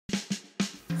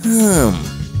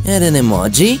Add an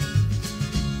emoji?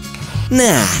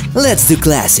 Nah, let's do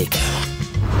classic.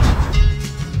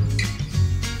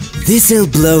 This'll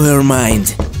blow her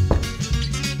mind.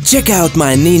 Check out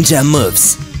my ninja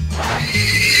moves.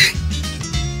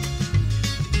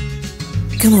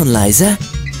 Come on, Liza.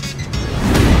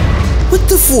 With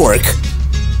the fork.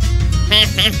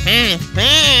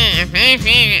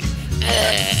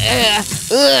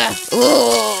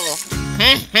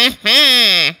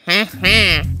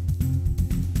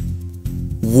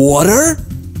 Water?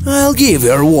 I'll give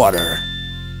her water.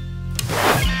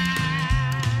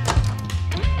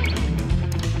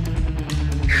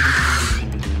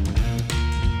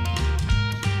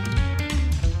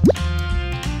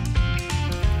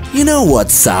 You know what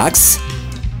sucks?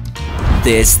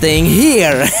 This thing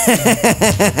here!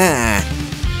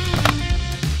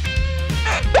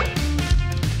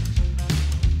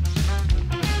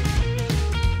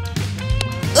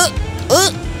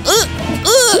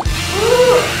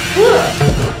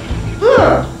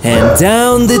 And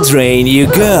down the drain you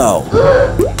go!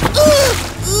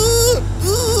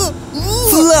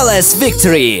 Flawless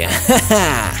victory!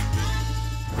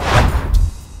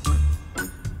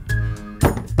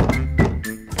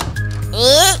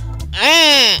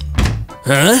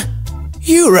 Huh?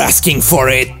 You're asking for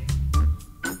it!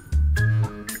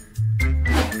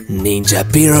 Ninja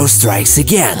Piro strikes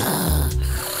again.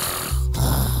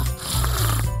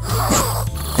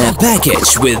 A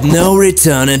package with no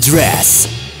return address.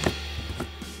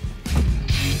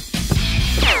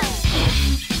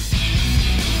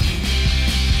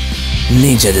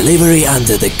 Ninja delivery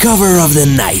under the cover of the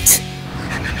night.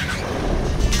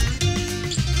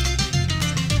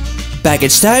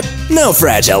 Package type, no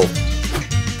fragile.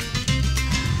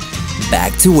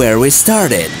 Back to where we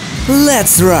started.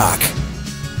 Let's rock!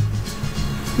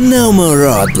 No more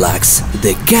roadblocks.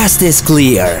 The cast is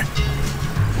clear.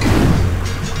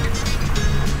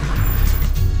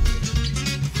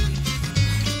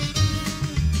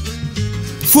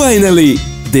 Finally!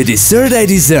 The dessert I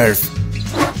deserve.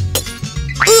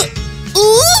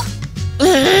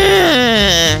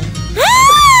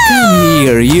 Come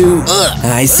here, you.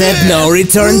 I said no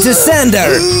return to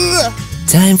sender.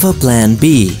 Time for plan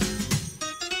B.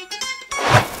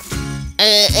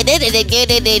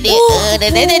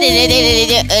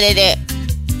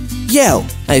 Yo,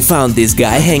 I found this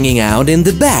guy hanging out in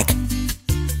the back.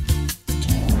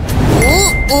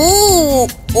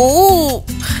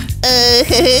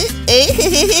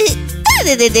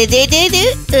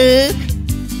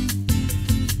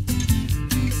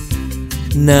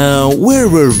 Now, where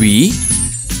were we?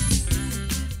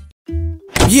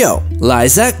 Yo,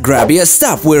 Liza, grab your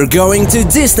stuff, we're going to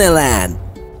Disneyland!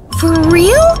 For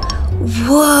real?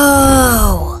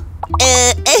 Whoa!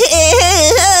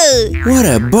 What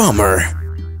a bummer!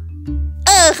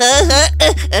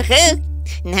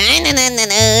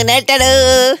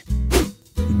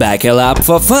 Buckle up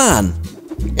for fun!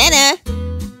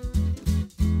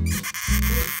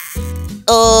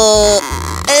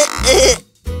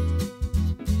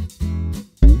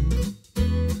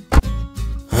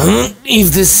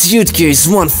 If the suitcase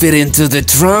won't fit into the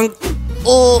trunk...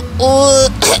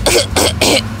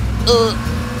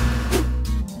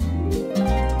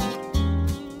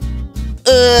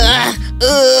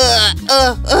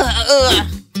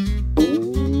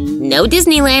 No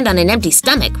Disneyland on an empty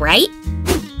stomach, right?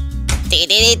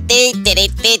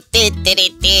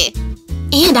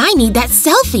 And I need that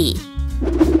selfie!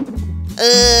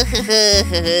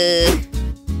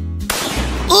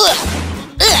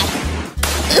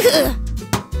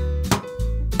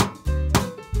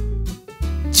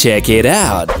 Check it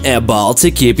out, a ball to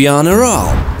keep you on a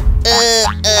roll.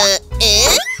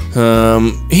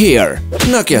 Here,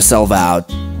 knock yourself out.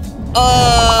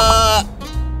 I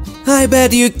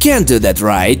bet you can't do that,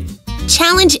 right?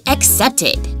 Challenge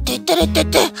accepted.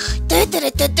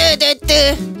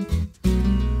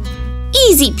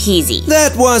 Easy peasy.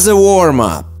 That was a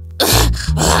warm-up.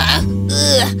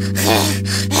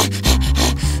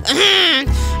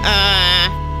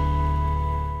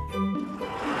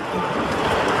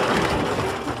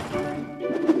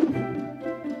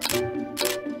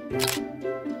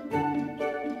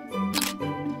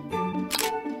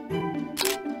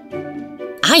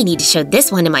 I need to show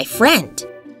this one to my friend.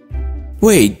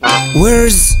 Wait,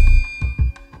 where's...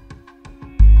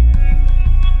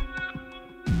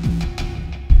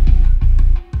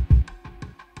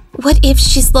 What if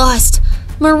she's lost,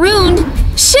 marooned,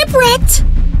 shipwrecked?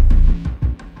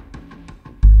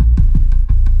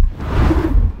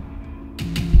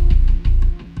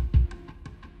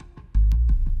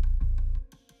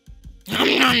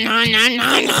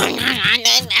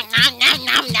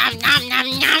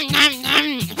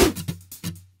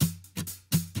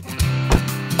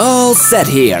 all set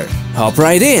here. Hop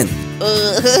right in.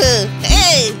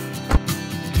 Hey!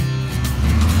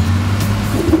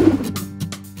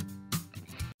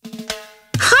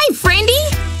 Hi,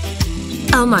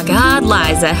 friendy! Oh my god,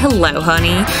 Liza. Hello,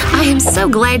 honey. I am so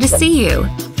glad to see you.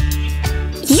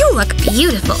 You look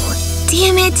beautiful.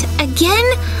 Damn it, again?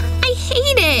 I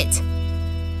hate it.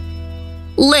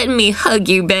 Let me hug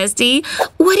you, bestie.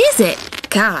 What is it?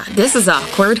 God, this is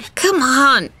awkward. Come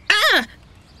on. Ah!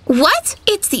 What?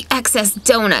 It's the excess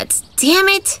donuts. Damn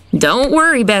it. Don't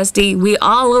worry, bestie. We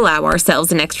all allow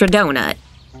ourselves an extra donut.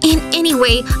 And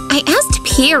anyway, I asked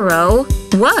Piro.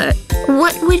 What?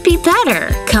 What would be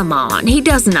better? Come on, he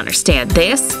doesn't understand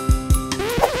this.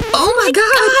 Oh my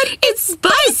god, it's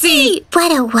spicy!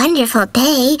 What a wonderful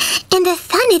day, and the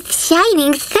sun is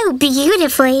shining so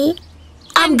beautifully.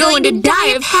 I'm going to die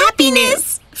of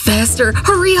happiness! Faster,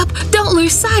 hurry up, don't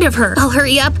lose sight of her. I'll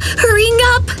hurry up, hurrying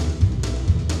up!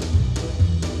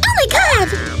 Oh my god!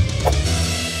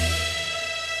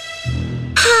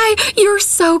 Hi, you're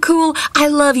so cool. I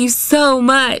love you so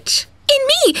much. And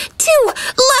me, too.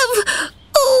 Love.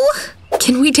 Oh.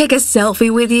 Can we take a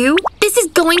selfie with you? This is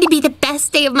going to be the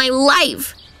best day of my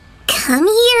life. Come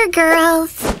here,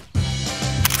 girls.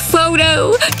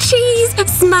 Photo. Cheese.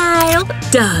 Smile.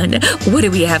 Done. What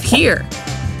do we have here?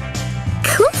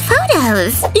 Cool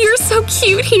photos. You're so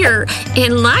cute here.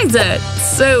 And Liza,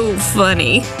 so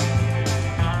funny.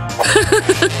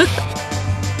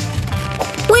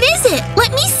 What is it?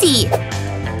 Let me see.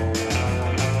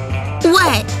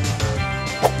 What?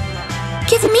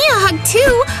 Give me a hug,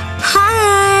 too.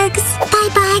 Hugs.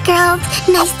 Bye-bye, girls.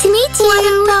 Nice to meet you. What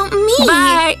about me?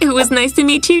 Bye. It was nice to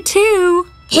meet you, too.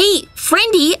 Hey,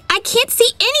 friendy, I can't see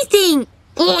anything.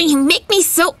 Oh, you make me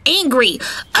so angry.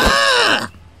 Ugh.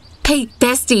 Hey,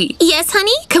 bestie. Yes,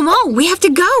 honey? Come on, we have to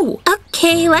go.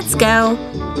 Okay, let's go.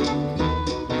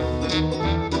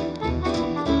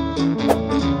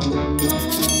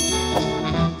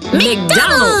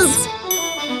 McDonald's!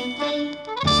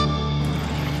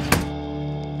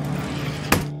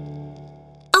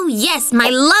 Oh yes, my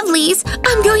lovelies!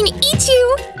 I'm going to eat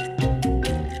you!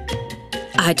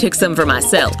 I took some for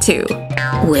myself, too.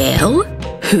 Well,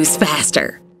 who's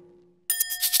faster?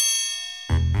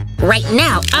 Right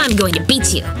now, I'm going to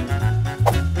beat you.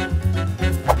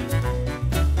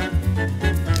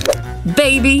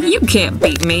 Baby, you can't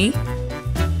beat me.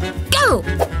 Go!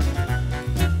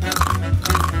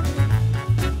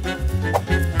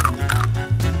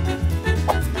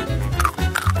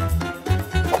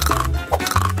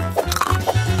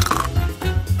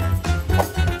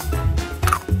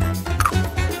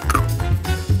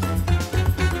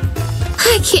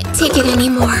 I can't take it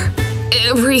anymore.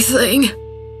 Everything.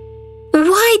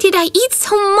 Why did I eat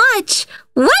so much?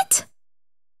 What?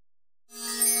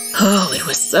 Oh, it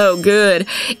was so good.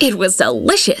 It was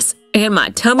delicious. And my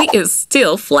tummy is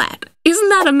still flat. Isn't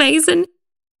that amazing?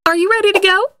 Are you ready to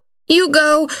go? You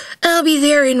go. I'll be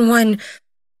there in 1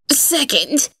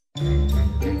 second.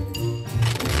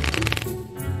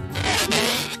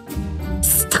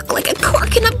 Stuck like a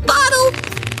cork in a bottle.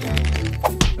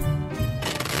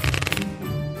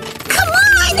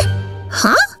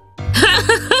 Huh?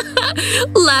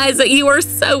 Liza, you are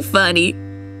so funny.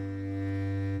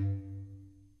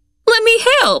 Let me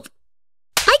help.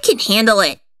 I can handle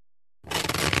it.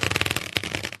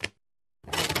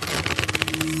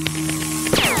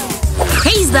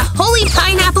 Praise the holy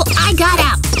pineapple I got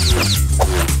out.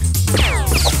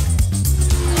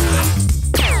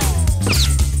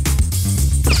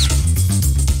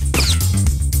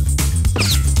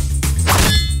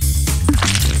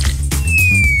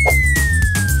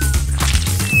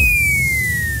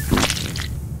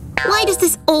 Why does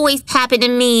this always happen to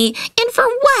me? And for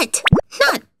what?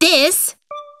 Not this.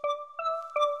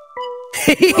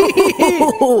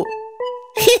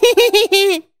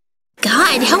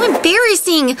 God, how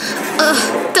embarrassing.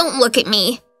 Ugh, don't look at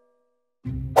me.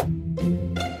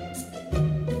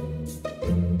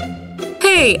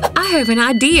 Hey, I have an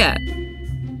idea.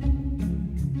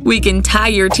 We can tie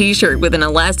your t-shirt with an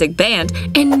elastic band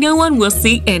and no one will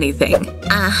see anything.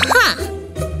 Aha!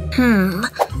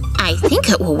 I think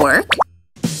it will work.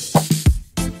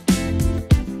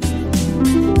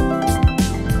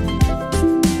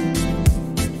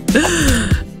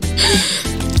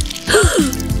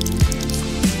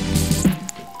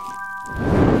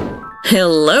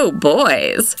 Hello,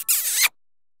 boys.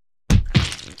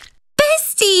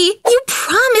 Bestie, you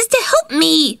promised to help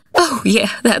me. Oh,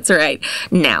 yeah, that's right.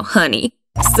 Now, honey.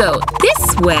 So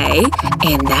this way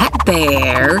and that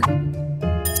there.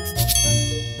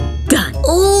 Done.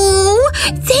 Oh,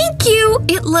 thank you.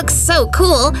 It looks so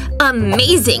cool.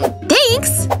 Amazing.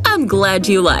 Thanks. I'm glad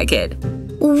you like it.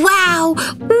 Wow!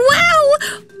 Wow!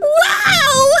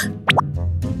 Wow!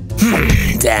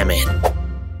 Damn it.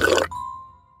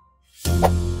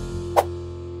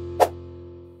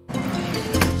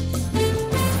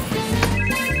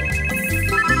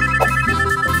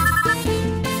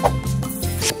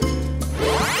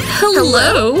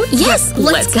 Hello? Yes,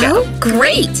 let's go.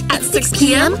 Great! At 6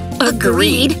 p.m.?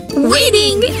 Agreed.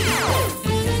 Waiting!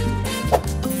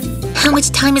 How much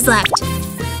time is left?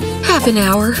 Half an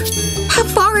hour. How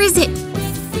far is it?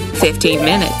 15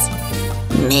 minutes.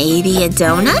 Maybe a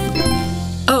donut?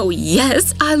 Oh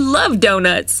yes, I love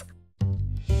donuts.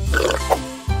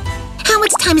 How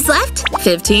much time is left?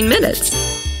 15 minutes.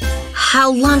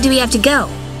 How long do we have to go?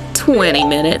 20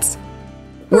 minutes.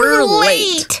 We're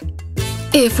late.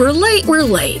 If we're late, we're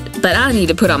late. But I need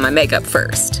to put on my makeup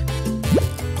first.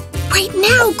 Right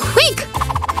now, quick!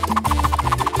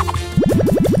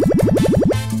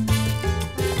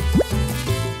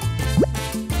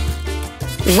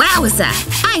 Wowza!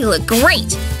 I look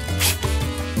great!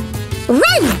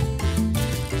 Run!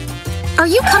 Are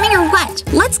you coming or what?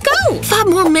 Let's go! 5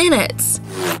 more minutes.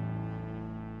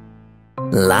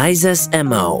 Liza's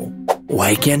MO.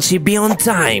 Why can't she be on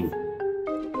time?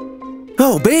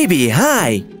 Oh, baby,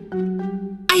 hi!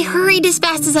 I hurried as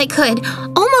fast as I could.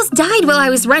 Almost died while I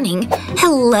was running.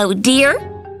 Hello, dear.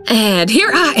 And here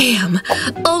I am.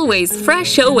 Always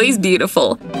fresh, always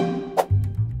beautiful.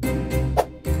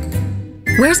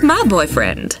 Where's my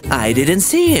boyfriend? I didn't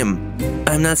see him.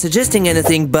 I'm not suggesting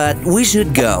anything, but we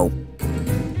should go.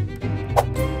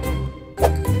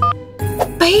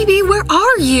 Baby, where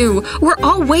are you? We're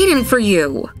all waiting for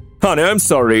you. Honey, I'm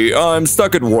sorry. I'm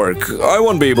stuck at work. I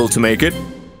won't be able to make it.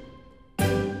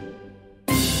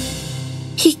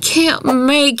 He can't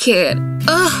make it.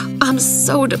 Ugh, I'm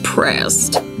so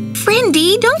depressed.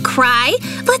 Friendy, don't cry.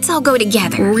 Let's all go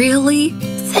together. Really?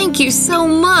 Thank you so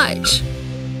much.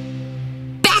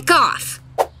 Back off!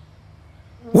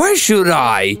 Where should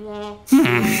I?